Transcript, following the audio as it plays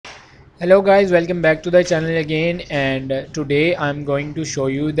Hello guys, welcome back to the channel again, and today I'm going to show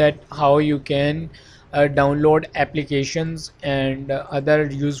you that how you can download applications and other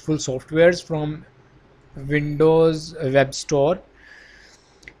useful softwares from Windows Web Store.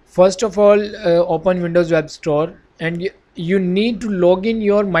 First of all, open Windows Web Store, and you need to log in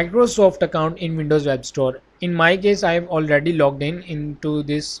your Microsoft account in Windows Web Store. In my case, I have already logged in into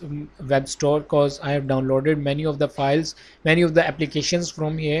this web store because I have downloaded many of the files, many of the applications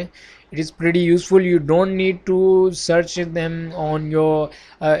from here. It is pretty useful. You don't need to search them on your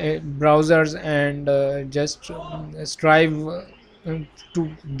browsers and just strive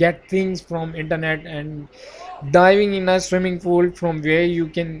to get things from internet and diving in a swimming pool from where you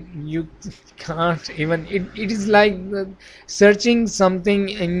can't even it is like searching something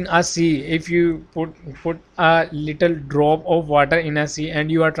in a sea. If you put a little drop of water in a sea and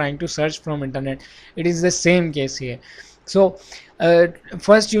you are trying to search from internet, it is the same case here. So uh,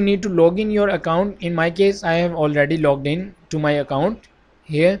 first you need to log in your account. In my case, I have already logged in to my account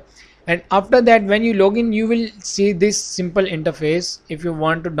here, and after that, when you log in, you will see this simple interface. If you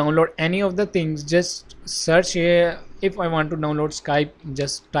want to download any of the things, just search here. If I want to download Skype,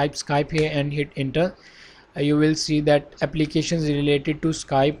 just type Skype here and hit enter. You will see that applications related to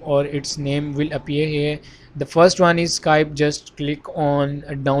Skype or its name will appear here. The first one is Skype. Just click on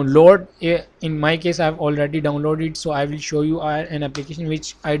download. In my case, I've already downloaded, so I will show you an application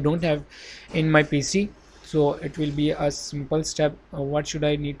which I don't have in my PC. So it will be a simple step. What should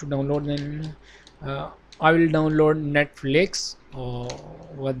I need to download then? I will download Netflix. Oh,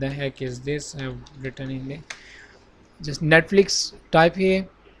 what the heck is this? I have written in there. Just Netflix, type here.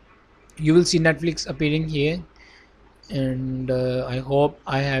 You will see Netflix appearing here, and I hope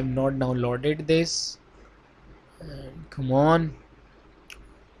I have not downloaded this. And come on.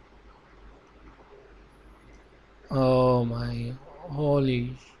 Oh my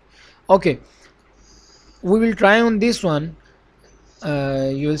holy. Okay, we will try on this one.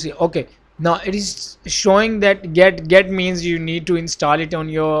 You will see. Okay, now it is showing that get means you need to install it on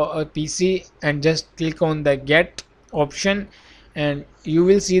your PC, and just click on the get option, and you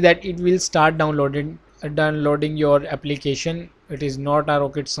will see that it will start downloading your application. It is not a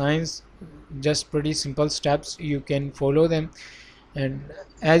rocket science, just pretty simple steps. You can follow them, and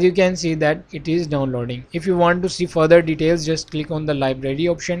as you can see that it is downloading. If you want to see further details, just click on the library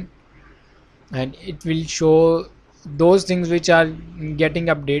option, and it will show those things which are getting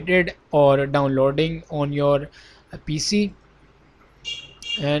updated or downloading on your PC,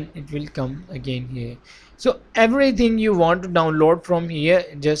 and it will come again here. So everything you want to download from here,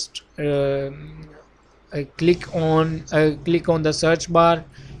 just click on the search bar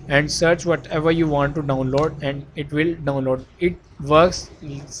and search whatever you want to download, and it will download. It works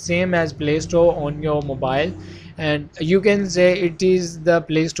same as Play Store on your mobile, and you can say it is the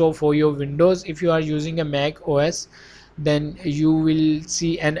Play Store for your Windows. If you are using a Mac OS, then you will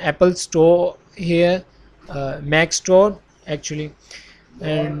see an Apple Store here, Mac Store actually,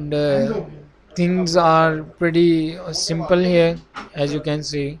 and things are pretty simple here, as you can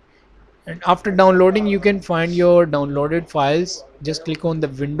see. And after downloading, you can find your downloaded files. Just click on the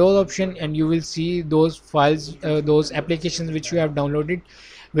Windows option, and you will see those files, those applications which you have downloaded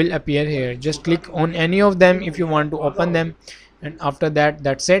will appear here. Just click on any of them if you want to open them, and after that,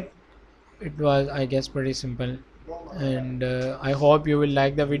 that's it. It was, I guess, pretty simple. And I hope you will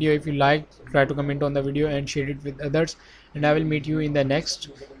like the video. If you like, try to comment on the video and share it with others, and I will meet you in the next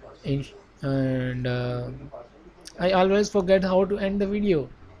and I always forget how to end the video.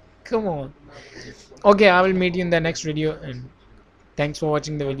 Come on. Okay, I will meet you in the next video, and thanks for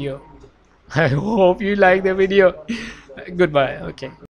watching the video. I hope you like the video. Goodbye. Okay.